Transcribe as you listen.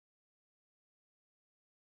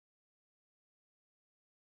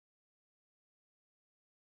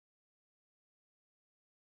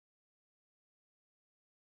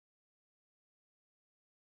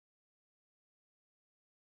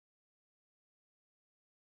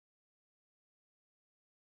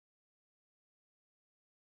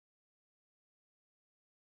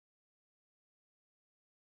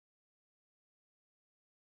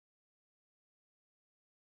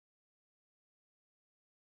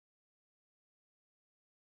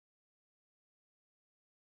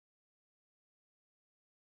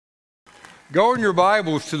Go in your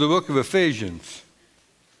Bibles to the book of Ephesians.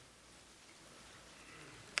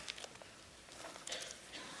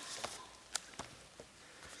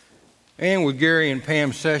 And with Gary and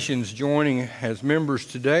Pam Sessions joining as members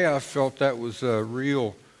today, I felt that was a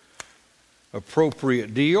real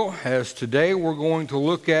appropriate deal, as today we're going to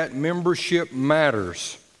look at membership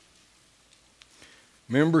matters.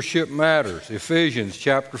 Membership matters, Ephesians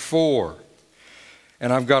chapter 4.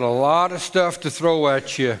 And I've got a lot of stuff to throw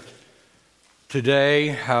at you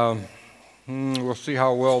today. We'll see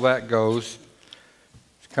how well that goes.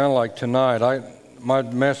 It's kind of like tonight. My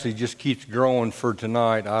message just keeps growing for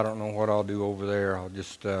tonight. I don't know what I'll do over there. I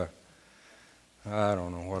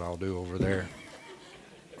don't know what I'll do over there.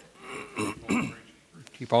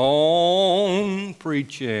 Keep on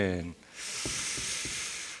preaching.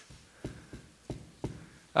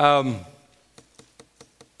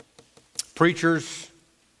 Preachers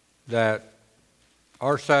that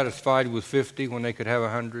are satisfied with 50 when they could have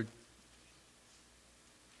 100,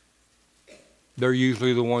 they're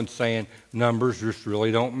usually the ones saying numbers just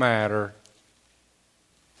really don't matter.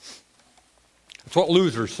 That's what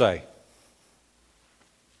losers say.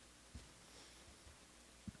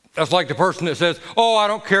 That's like the person that says, "Oh, I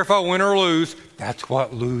don't care if I win or lose." That's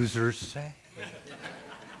what losers say.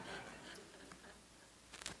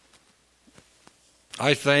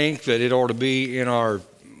 I think that it ought to be in our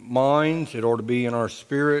minds, it ought to be in our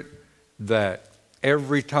spirit, that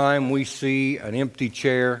every time we see an empty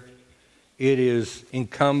chair, it is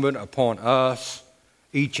incumbent upon us,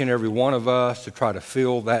 each and every one of us, to try to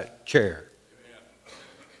fill that chair.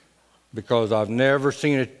 Because I've never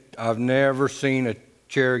seen a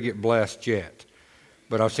chair get blessed yet,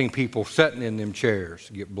 but I've seen people sitting in them chairs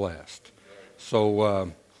get blessed.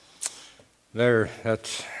 So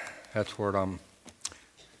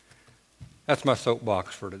that's my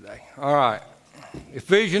soapbox for today. All right,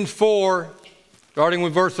 Ephesians 4, starting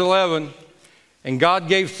with verse 11. And God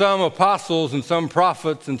gave some apostles and some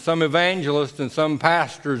prophets and some evangelists and some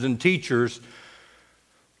pastors and teachers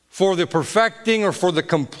for the perfecting or for the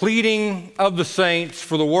completing of the saints,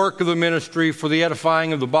 for the work of the ministry, for the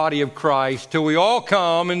edifying of the body of Christ, till we all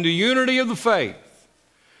come into unity of the faith.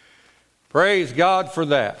 Praise God for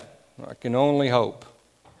that. I can only hope.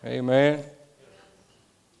 Amen.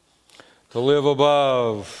 To live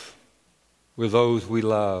above with those we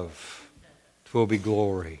love, 'twill be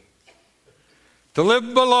glory. To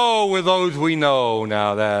live below with those we know,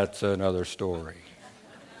 now that's another story.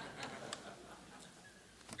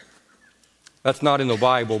 That's not in the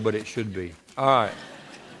Bible, but it should be. All right.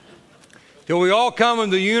 Till we all come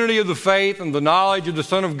in the unity of the faith and the knowledge of the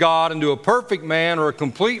Son of God, into a perfect man or a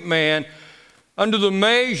complete man, under the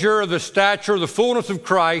measure of the stature of the fullness of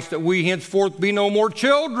Christ, that we henceforth be no more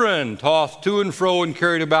children, tossed to and fro and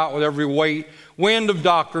carried about with every wind of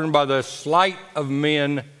doctrine by the sleight of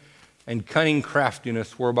men and cunning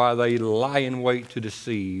craftiness, whereby they lie in wait to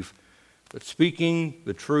deceive, but speaking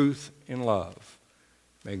the truth in love,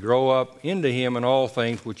 may grow up into him in all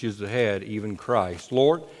things, which is the head, even Christ.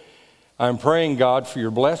 Lord, I'm praying, God, for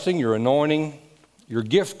your blessing, your anointing, your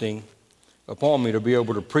gifting upon me to be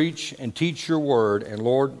able to preach and teach your word. And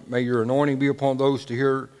Lord, may your anointing be upon those to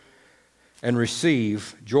hear and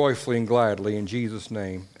receive joyfully and gladly. In Jesus'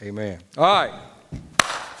 name, amen. All right.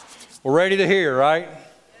 We're ready to hear, right?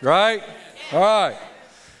 Right? All right.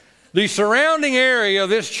 The surrounding area of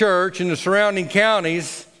this church and the surrounding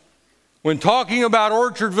counties, when talking about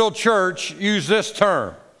Orchardville Church, use this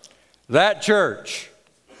term: that church.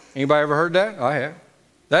 Anybody ever heard that? I have.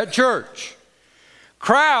 That church.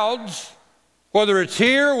 Crowds, whether it's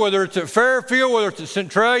here, whether it's at Fairfield, whether it's at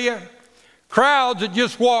Centralia, crowds that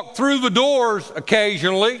just walk through the doors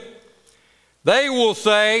occasionally, they will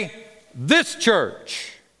say, "This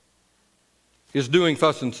church is doing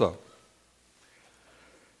thus and so."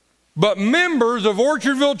 But members of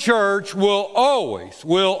Orchardville Church will always,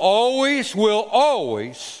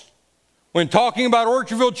 when talking about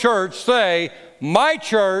Orchardville Church, say, "my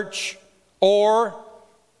church" or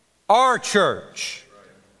 "our church."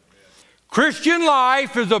 Christian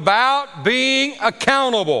life is about being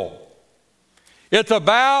accountable. It's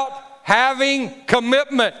about having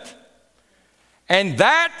commitment. And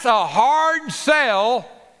that's a hard sell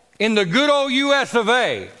in the good old US of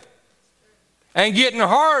A, and getting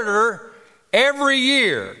harder every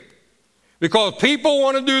year, because people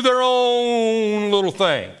want to do their own little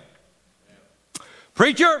thing.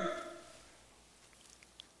 Preacher,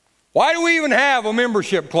 why do we even have a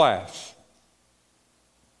membership class?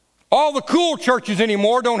 All the cool churches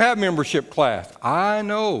anymore don't have membership class. I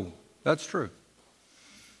know, that's true.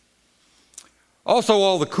 Also,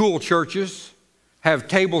 all the cool churches have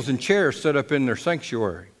tables and chairs set up in their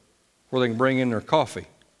sanctuary. where they can bring in their coffee.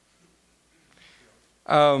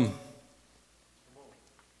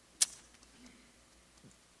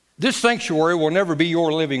 This sanctuary will never be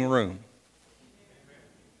your living room.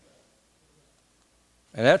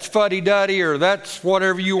 And that's fuddy-duddy, or that's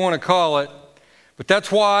whatever you want to call it. But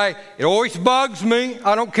that's why it always bugs me.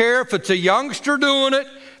 I don't care if it's a youngster doing it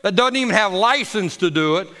that doesn't even have license to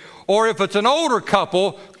do it, or if it's an older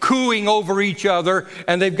couple cooing over each other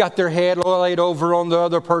and they've got their head laid over on the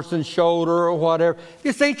other person's shoulder or whatever.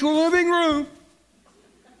 This ain't your living room.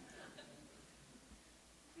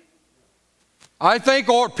 I think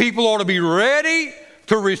people ought to be ready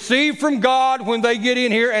to receive from God when they get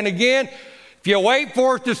in here. And again, if you wait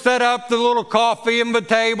for us to set up the little coffee and the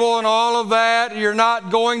table and all of that, you're not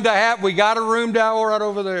going to have, we got a room down right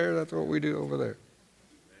over there. That's what we do over there.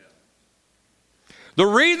 The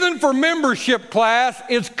reason for membership class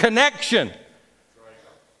is connection.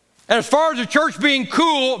 And as far as the church being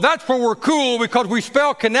cool, that's where we're cool, because we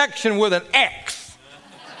spell connection with an X.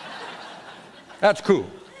 That's cool.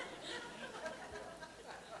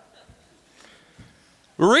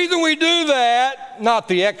 The reason we do that, not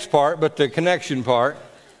the X part, but the connection part,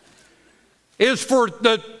 is for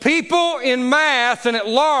the people in mass and at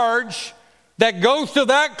large that goes to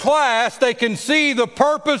that class, they can see the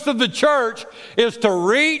purpose of the church is to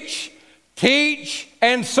reach, teach,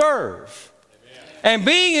 and serve. Amen. And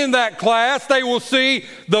being in that class, they will see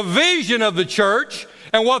the vision of the church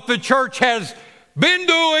and what the church has been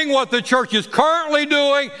doing, what the church is currently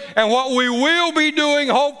doing, and what we will be doing,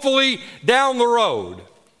 hopefully, down the road.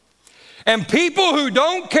 And people who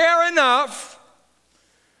don't care enough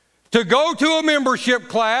to go to a membership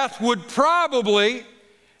class would probably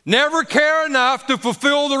never care enough to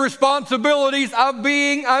fulfill the responsibilities of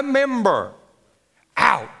being a member.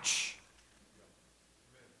 Ouch.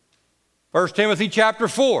 1 Timothy chapter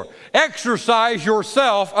 4. Exercise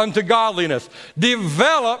yourself unto godliness.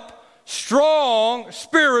 Develop strong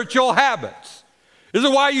spiritual habits. This is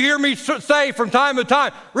why you hear me say from time to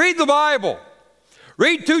time, read the Bible.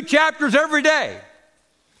 Read 2 chapters every day.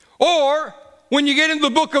 Or when you get into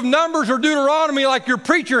the book of Numbers or Deuteronomy like your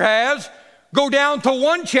preacher has, go down to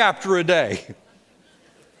 1 chapter a day.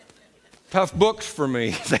 Tough books for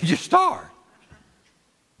me. They just are.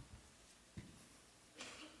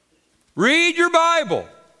 Read your Bible.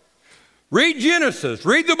 Read Genesis.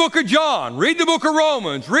 Read the book of John. Read the book of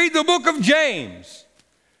Romans. Read the book of James.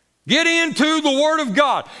 Get into the Word of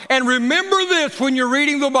God. And remember this when you're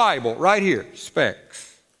reading the Bible, right here, specs.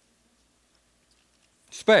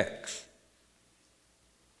 Specs.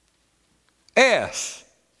 S.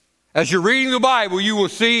 As you're reading the Bible, you will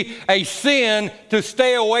see a sin to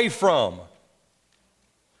stay away from.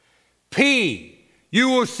 P. You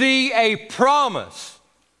will see a promise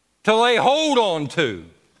to lay hold on to.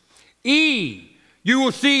 E. You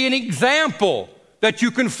will see an example that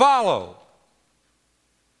you can follow.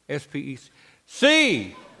 S-P-E-C.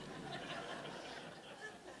 C.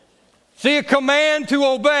 See a command to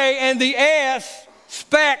obey. And the S,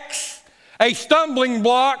 specs, a stumbling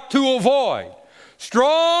block to avoid.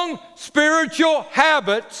 Strong spiritual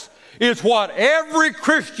habits is what every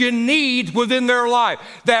Christian needs within their life.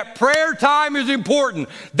 That prayer time is important.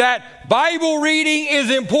 That Bible reading is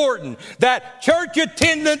important. That church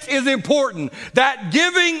attendance is important. That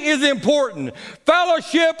giving is important.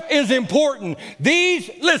 Fellowship is important.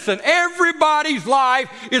 Listen, everybody's life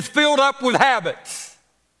is filled up with habits.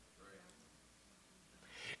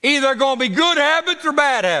 Either going to be good habits or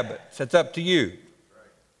bad habits. That's up to you.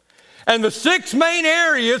 And the 6 main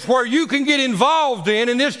areas where you can get involved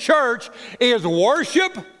in this church is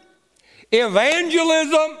worship,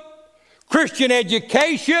 evangelism, Christian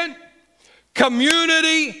education,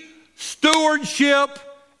 community, stewardship,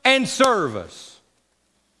 and service.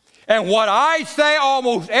 And what I say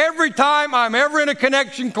almost every time I'm ever in a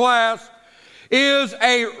connection class is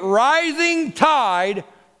a rising tide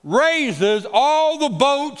raises all the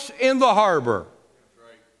boats in the harbor.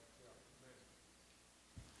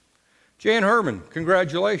 Jan Herman,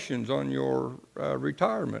 congratulations on your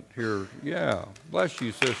retirement here. Yeah, bless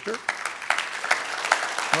you, sister.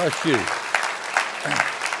 Bless you.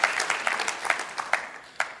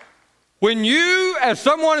 When you, as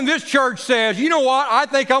someone in this church says, you know what, I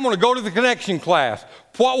think I'm going to go to the connection class,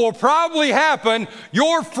 what will probably happen,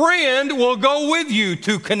 your friend will go with you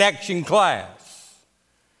to connection class.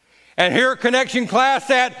 And here at connection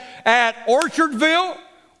class at Orchardville,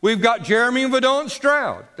 we've got Jeremy and Vidon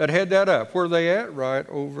Stroud that head that up. Where are they at? Right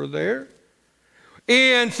over there.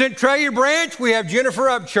 In Centralia Branch, we have Jennifer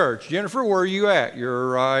Upchurch. Jennifer, where are you at? You're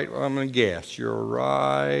right, I'm going to guess. You're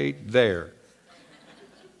right there.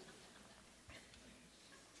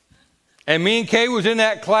 And me and Kay was in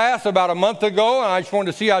that class about a month ago, and I just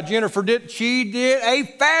wanted to see how Jennifer did. She did a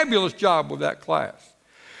fabulous job with that class.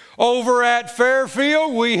 Over at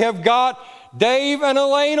Fairfield, we have got Dave and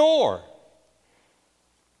Elaine Orr.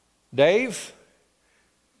 Dave,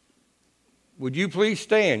 would you please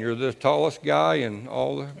stand? You're the tallest guy in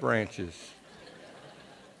all the branches.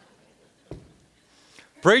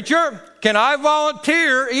 Preacher, can I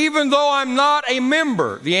volunteer even though I'm not a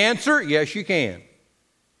member? The answer, yes, you can.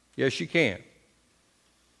 Yes, you can.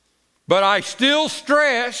 But I still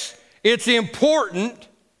stress it's important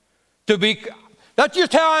to be, that's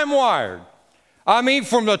just how I'm wired. I mean,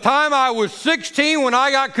 from the time I was 16 when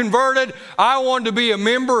I got converted, I wanted to be a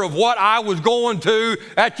member of what I was going to.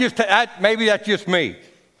 Maybe that's just me.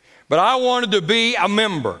 But I wanted to be a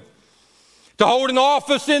member. To hold an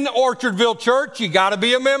office in the Orchardville Church, you got to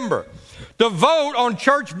be a member. To vote on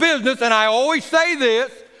church business, and I always say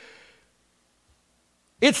this,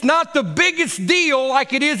 it's not the biggest deal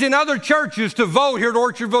like it is in other churches to vote here at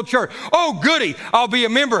Orchardville Church. Oh, goody, I'll be a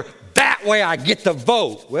member. That way I get to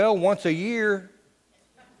vote. Well, once a year.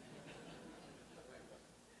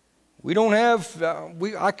 We don't have,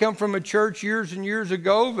 I come from a church years and years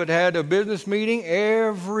ago that had a business meeting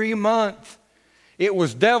every month. It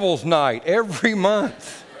was Devil's Night every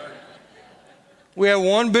month. We have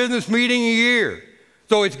one business meeting a year.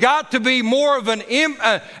 So it's got to be more of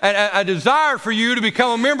a desire for you to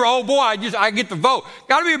become a member. Oh boy, I get to vote.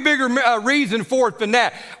 Got to be a bigger reason for it than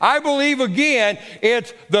that. I believe, again,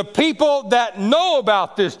 it's the people that know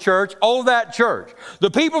about this church, oh, that church.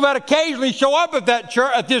 The people that occasionally show up at that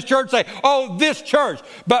church, at this church, say, oh, this church.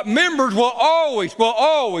 But members will always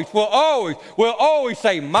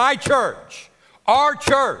say, my church, our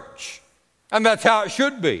church. And that's how it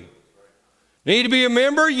should be. You need to be a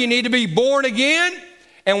member. You need to be born again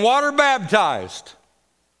and water baptized.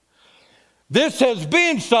 This has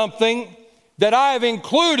been something that I have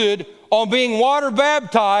included on being water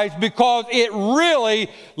baptized because it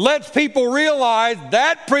really lets people realize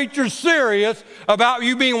that preacher's serious about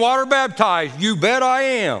you being water baptized. You bet I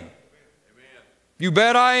am. Amen. You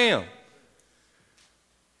bet I am.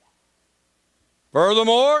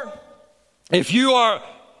 Furthermore, if you are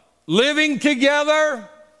living together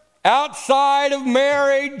outside of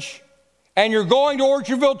marriage and you're going to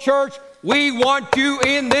Orchardville Church, we want you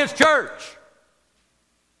in this church.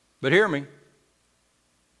 But hear me,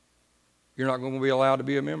 you're not going to be allowed to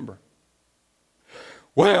be a member.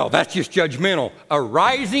 Well, that's just judgmental. A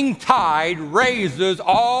rising tide raises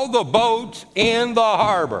all the boats in the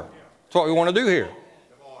harbor. That's what we want to do here.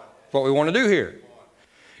 That's what we want to do here.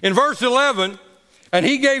 In verse 11, and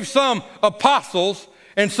he gave some apostles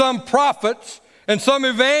and some prophets and some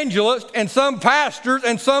evangelists, and some pastors,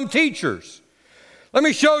 and some teachers. Let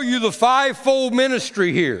me show you the fivefold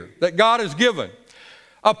ministry here that God has given.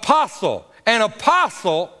 Apostle. An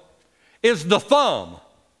apostle is the thumb.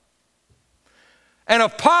 An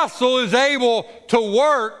apostle is able to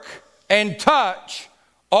work and touch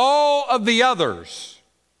all of the others.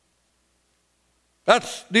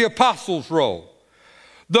 That's the apostle's role.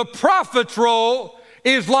 The prophet's role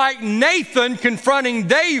is like Nathan confronting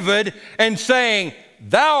David and saying,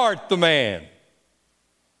 thou art the man.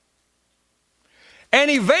 An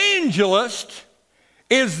evangelist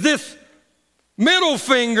is this middle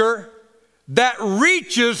finger that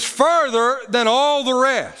reaches further than all the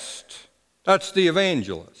rest. That's the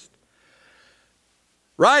evangelist.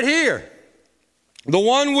 Right here, the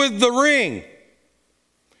one with the ring.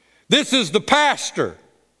 This is the pastor.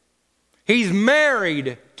 He's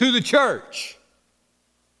married to the church.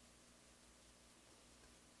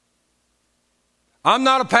 I'm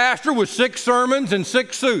not a pastor with 6 sermons and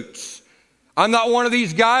 6 suits. I'm not one of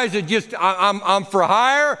these guys that just, I'm for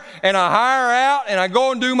hire, and I hire out, and I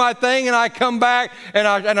go and do my thing, and I come back, and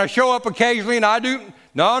I show up occasionally, and I do.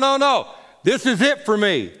 No. This is it for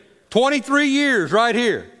me. 23 years right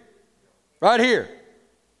here. Right here.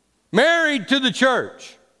 Married to the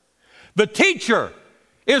church. The teacher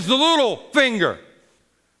is the little finger.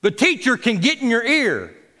 The teacher can get in your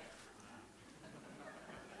ear.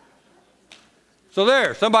 So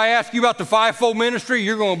there, somebody asks you about the fivefold ministry,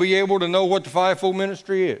 you're going to be able to know what the fivefold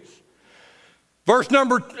ministry is. Verse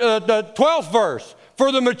number, the 12th verse,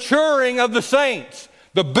 for the maturing of the saints,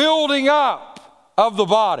 the building up of the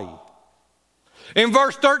body. In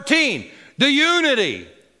verse 13, the unity.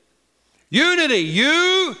 Unity,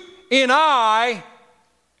 you and I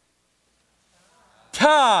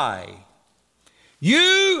tie.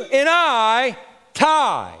 You and I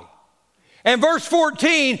tie. And verse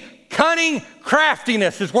 14, cunning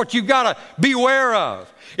craftiness is what you've got to beware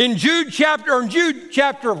of. In Jude chapter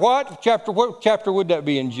what? What chapter would that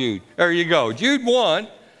be in Jude? There you go. Jude 1,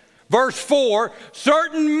 Verse 4,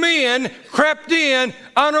 certain men crept in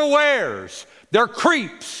unawares. They're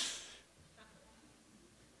creeps.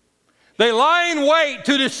 They lie in wait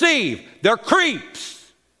to deceive. They're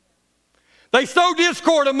creeps. They sow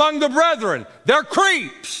discord among the brethren. They're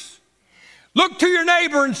creeps. Look to your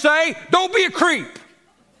neighbor and say, don't be a creep.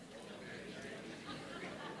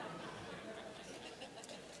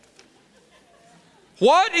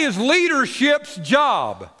 What is leadership's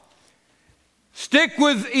job? Stick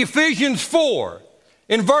with Ephesians 4.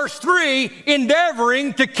 In verse 3,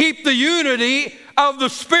 endeavoring to keep the unity of the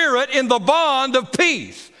Spirit in the bond of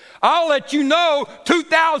peace. I'll let you know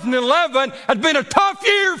 2011 has been a tough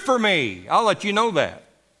year for me. I'll let you know that.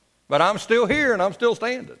 But I'm still here and I'm still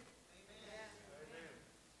standing.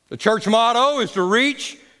 The church motto is to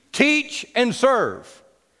reach, teach, and serve.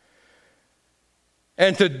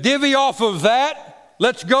 And to divvy off of that,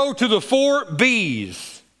 let's go to the 4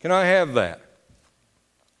 B's. Can I have that?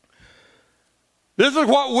 This is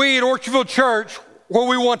what we at Orchardville Church, where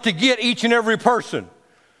we want to get each and every person.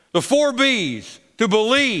 The 4 B's: to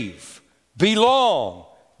believe, belong,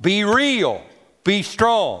 be real, be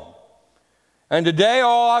strong. And today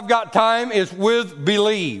all I've got time is with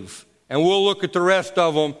believe, and we'll look at the rest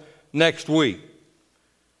of them next week.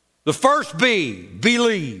 The first B,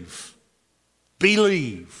 believe,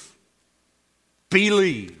 believe,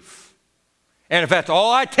 believe. And if that's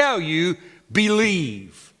all I tell you,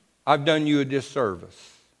 believe. I've done you a disservice.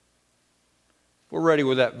 If we're ready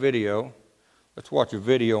with that video, let's watch a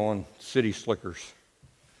video on city slickers.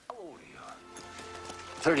 How old are you?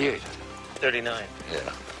 38. 39.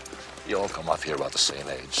 Yeah. You all come up here about the same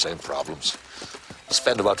age, same problems.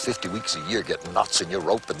 Spend about 50 weeks a year getting knots in your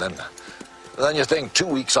rope, and then you think 2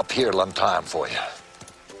 weeks up here will time for you.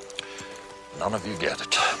 None of you get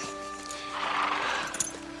it.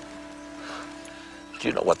 Do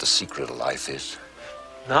you know what the secret of life is?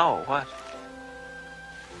 No, what?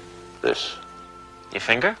 This. Your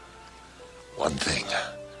finger? One thing.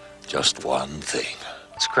 Just one thing.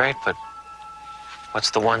 It's great, but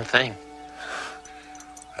what's the one thing?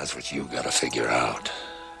 That's what you gotta figure out.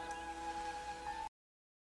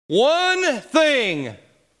 One thing.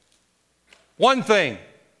 One thing.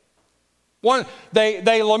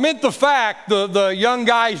 They lament the fact, the young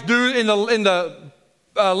guys do in the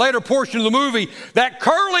later portion of the movie, that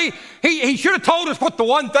Curly, he should have told us what the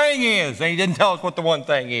one thing is, and he didn't tell us what the one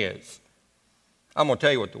thing is. I'm going to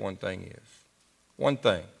tell you what the one thing is. One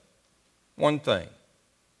thing. One thing.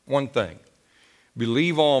 One thing.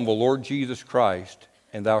 Believe on the Lord Jesus Christ,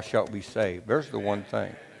 and thou shalt be saved. There's the one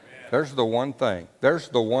thing. There's the one thing. There's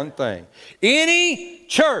the one thing. Any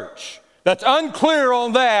church that's unclear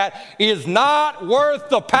on that is not worth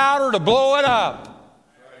the powder to blow it up.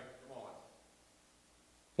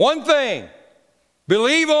 One thing,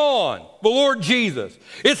 believe on the Lord Jesus.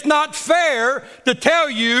 It's not fair to tell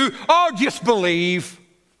you, oh, just believe.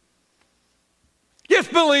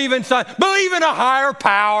 Just believe in something. Believe in a higher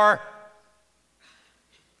power.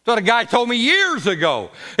 That's what a guy told me years ago.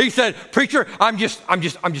 He said, preacher, I'm just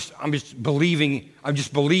believing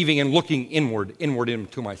and looking inward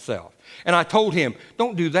into myself. And I told him,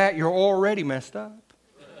 don't do that. You're already messed up.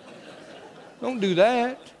 Don't do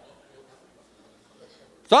that.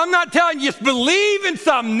 So I'm not telling you just believe in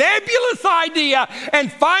some nebulous idea and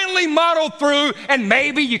finally muddle through and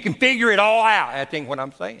maybe you can figure it all out. That ain't what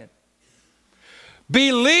I'm saying.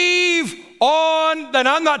 Believe on, and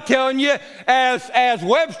I'm not telling you, as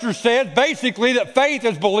Webster says, basically that faith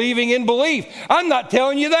is believing in belief. I'm not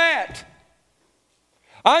telling you that.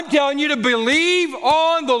 I'm telling you to believe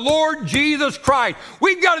on the Lord Jesus Christ.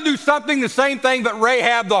 We've got to do something, the same thing that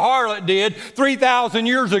Rahab the harlot did 3,000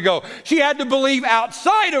 years ago. She had to believe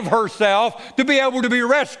outside of herself to be able to be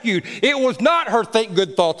rescued. It was not her think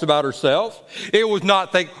good thoughts about herself. It was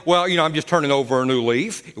not think, well, I'm just turning over a new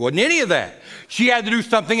leaf. It wasn't any of that. She had to do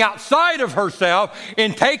something outside of herself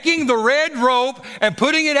in taking the red rope and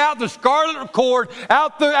putting it out, the scarlet cord,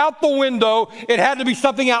 out the window. It had to be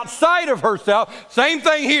something outside of herself. Same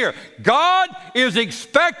thing here. God is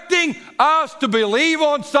expecting us to believe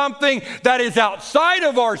on something that is outside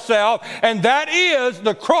of ourselves, and that is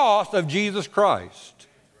the cross of Jesus Christ.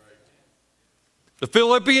 The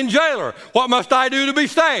Philippian jailer, what must I do to be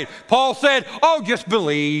saved? Paul said, oh, just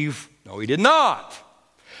believe. No, he did not.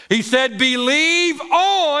 He said, believe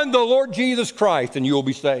on the Lord Jesus Christ and you will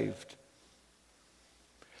be saved.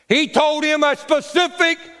 He told him a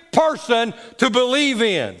specific person to believe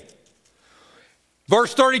in.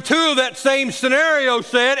 Verse 32 of that same scenario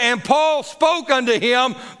said, and Paul spoke unto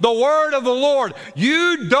him the word of the Lord.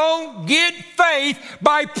 You don't get faith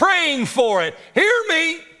by praying for it. Hear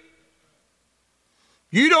me.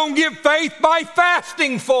 You don't get faith by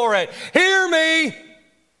fasting for it. Hear me.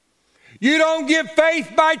 You don't get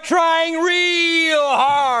faith by trying real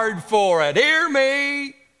hard for it. Hear me.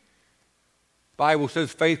 The Bible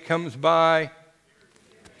says faith comes by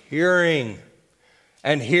hearing,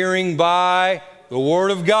 and hearing by the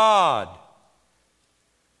Word of God.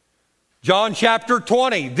 John chapter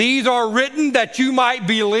 20, these are written that you might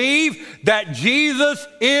believe that Jesus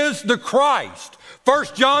is the Christ. 1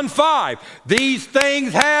 John 5, these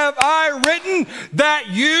things have I written that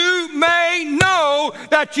you may know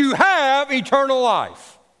that you have eternal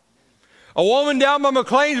life. A woman down by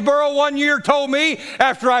McLeansboro one year told me,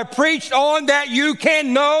 after I preached on that you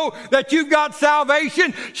can know that you've got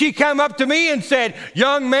salvation, she came up to me and said,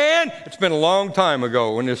 young man, it's been a long time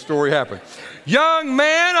ago when this story happened. Young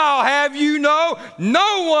man, I'll have you know,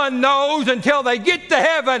 no one knows until they get to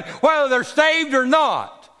heaven whether they're saved or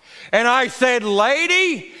not. And I said,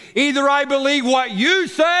 lady, either I believe what you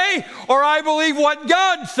say or I believe what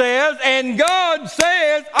God says, and God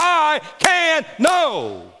says I can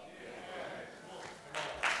know.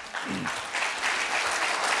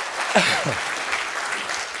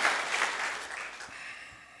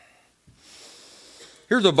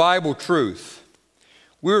 Here's a Bible truth.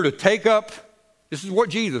 We're to take up, this is what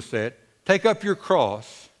Jesus said, take up your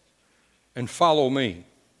cross and follow me.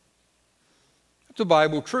 That's a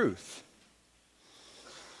Bible truth.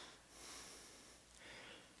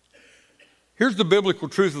 Here's the biblical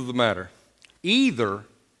truth of the matter. Either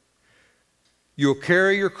you'll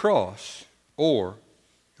carry your cross or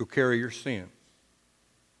you'll carry your sin.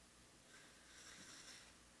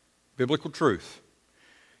 Biblical truth.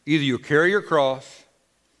 Either you'll carry your cross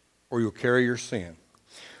or you'll carry your sin.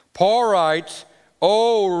 Paul writes,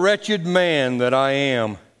 "O wretched man that I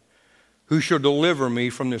am, who shall deliver me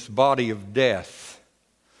from this body of death?"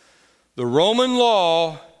 The Roman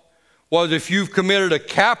law was if you've committed a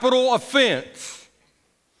capital offense,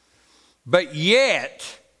 but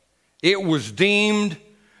yet it was deemed,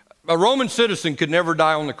 a Roman citizen could never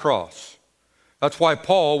die on the cross. That's why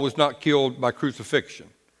Paul was not killed by crucifixion.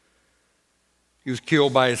 He was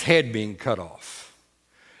killed by his head being cut off.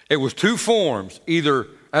 It was two forms, either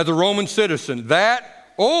as a Roman citizen,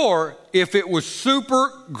 that, or if it was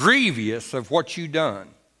super grievous of what you done.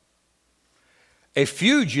 A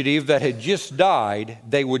fugitive that had just died,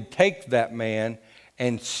 they would take that man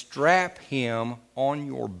and strap him on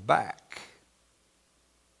your back.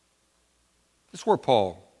 That's where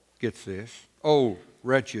Paul gets this. Oh,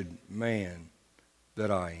 wretched man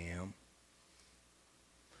that I am.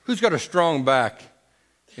 Who's got a strong back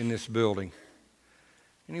in this building?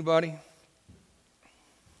 Anybody?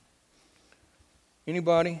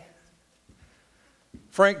 Anybody?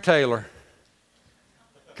 Frank Taylor.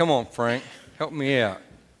 Come on, Frank. Help me out.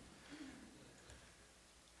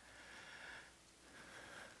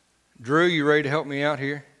 Drew, you ready to help me out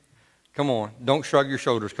here? Come on. Don't shrug your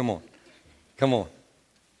shoulders. Come on. Come on.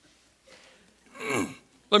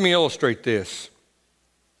 Let me illustrate this.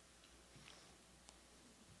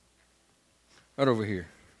 Right over here.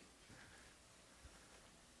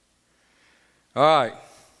 All right.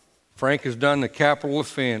 Frank has done the capital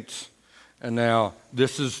offense, and now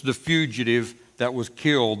this is the fugitive that was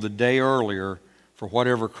killed the day earlier for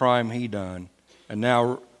whatever crime he done. And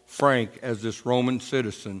now Frank, as this Roman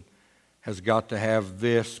citizen, has got to have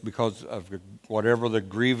this because of whatever the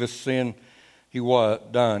grievous sin he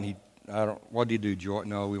done. What did he do, Joy?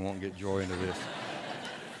 No, we won't get Joy into this.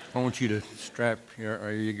 I want you to strap here.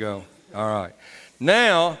 There you go. All right.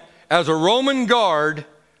 Now, as a Roman guard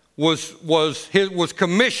was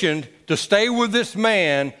commissioned to stay with this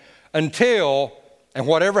man until, and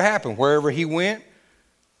whatever happened, wherever he went,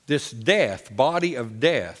 this body of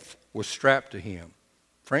death, was strapped to him.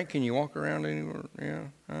 Frank, can you walk around anywhere? Yeah.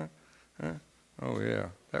 Huh? Oh, yeah.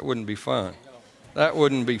 That wouldn't be fun. That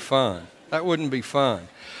wouldn't be fun. That wouldn't be fun.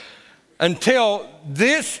 Until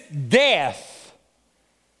this death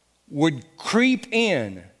would creep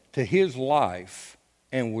in to his life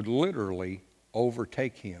and would literally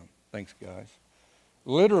overtake him. Thanks, guys.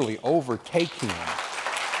 Literally overtake him.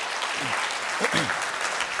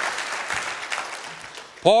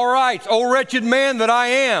 Paul writes, "O wretched man that I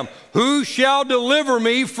am, who shall deliver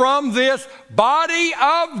me from this body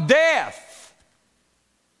of death?"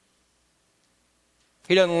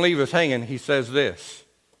 He doesn't leave us hanging. He says this,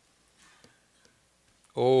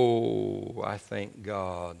 "Oh, I thank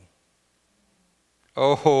God.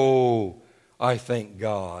 Oh, I thank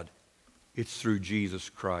God. It's through Jesus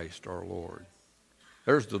Christ our Lord."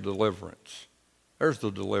 There's the deliverance. There's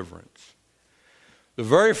the deliverance. The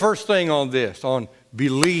very first thing on this, on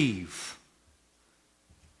believe,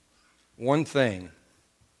 one thing,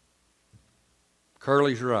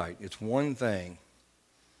 Curly's right. It's one thing.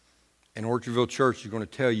 And Orchardville Church is going to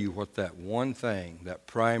tell you what that one thing, that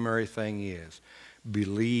primary thing is.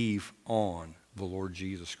 Believe on the Lord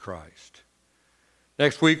Jesus Christ.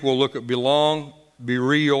 Next week we'll look at belong, be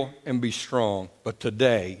real, and be strong. But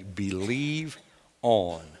today, believe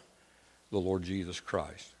on the Lord Jesus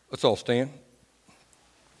Christ. Let's all stand.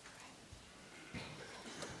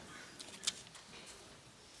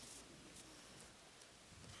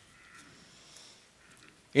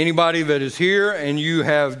 Anybody that is here and you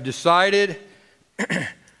have decided,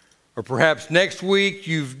 or perhaps next week,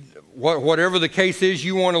 whatever the case is,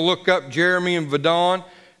 you want to look up Jeremy and Vadon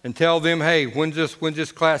and tell them, hey, when's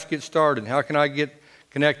this class get started? How can I get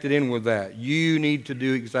connected in with that? You need to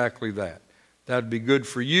do exactly that. That'd be good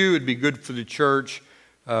for you. It'd be good for the church.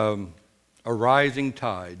 A rising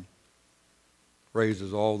tide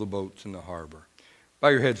raises all the boats in the harbor. Bow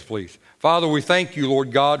your heads, please. Father, we thank you,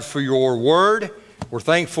 Lord God, for your word. We're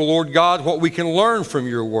thankful, Lord God, what we can learn from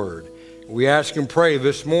your word. We ask and pray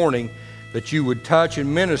this morning that you would touch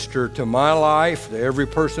and minister to my life, to every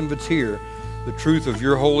person that's here, the truth of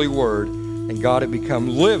your holy word. And God, it become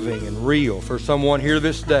living and real for someone here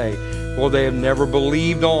this day. Lord, they have never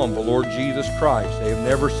believed on the Lord Jesus Christ. They have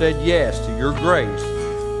never said yes to your grace.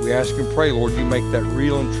 We ask and pray, Lord, you make that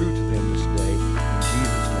real and true to them this day. In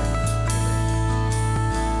Jesus' name.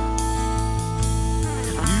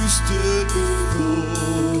 You stood before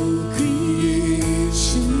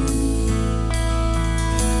creation,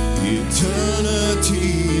 eternity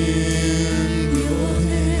in your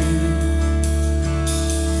hand.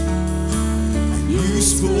 You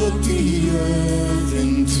spoke the earth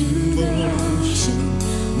into motion,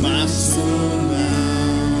 my soul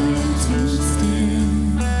now to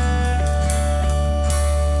stand.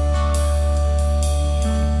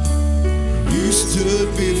 You stood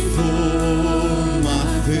before my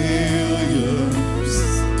failures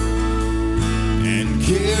and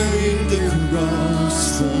carried the cross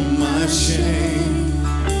for my shame.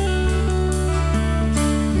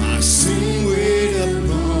 My sin weighed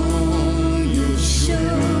upon your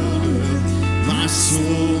shoulder, my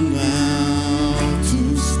soul now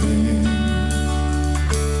to stand.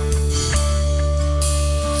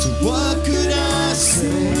 So what could I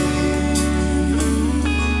say?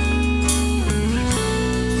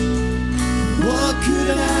 What could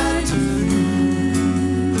I do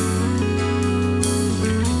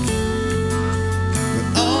but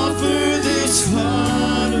offer this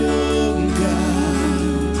heart, oh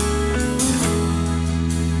God,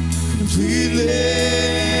 completely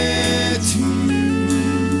to you?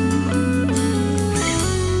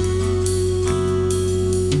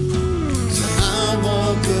 So I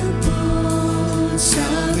walk upon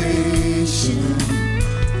salvation,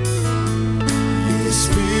 the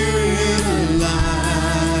Spirit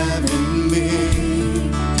alive in me,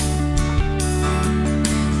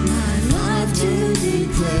 my life to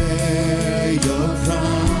declare your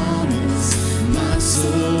promise, my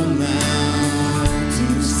soul now to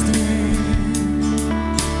stand.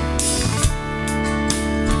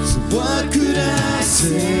 So what could I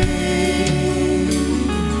say?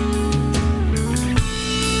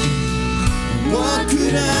 What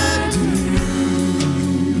could I do?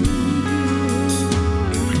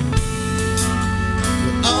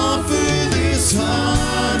 Offer this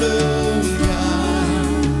heart, oh God,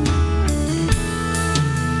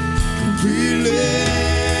 completely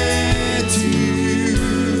to you.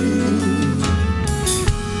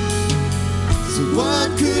 So what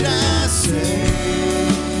could I say?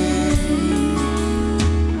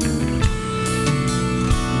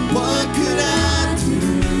 What could I do?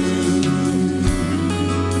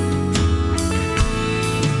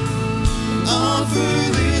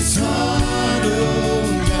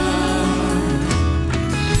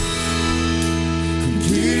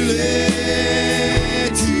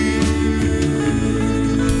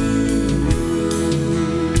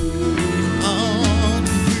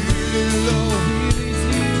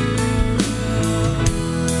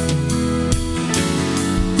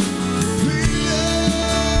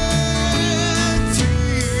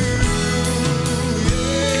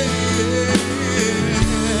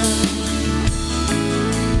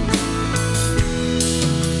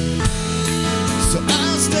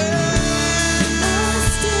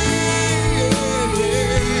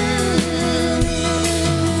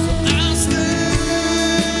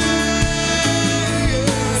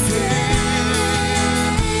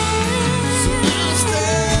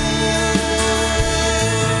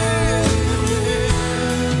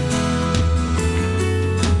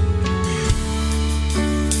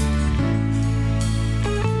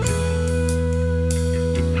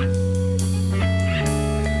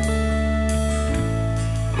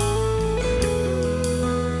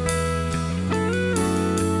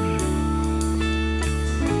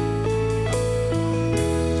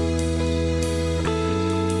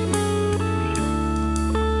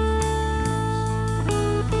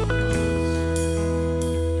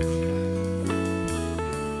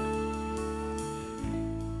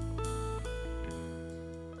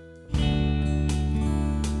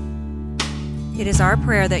 It is our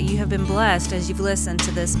prayer that you have been blessed as you've listened to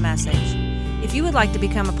this message. If you would like to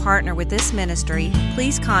become a partner with this ministry,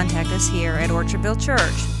 please contact us here at Orchardville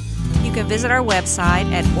Church. You can visit our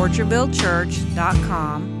website at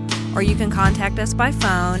orchardvillechurch.com, or you can contact us by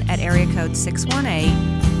phone at area code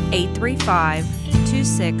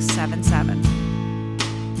 618-835-2677.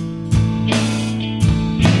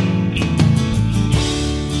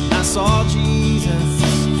 I saw Jesus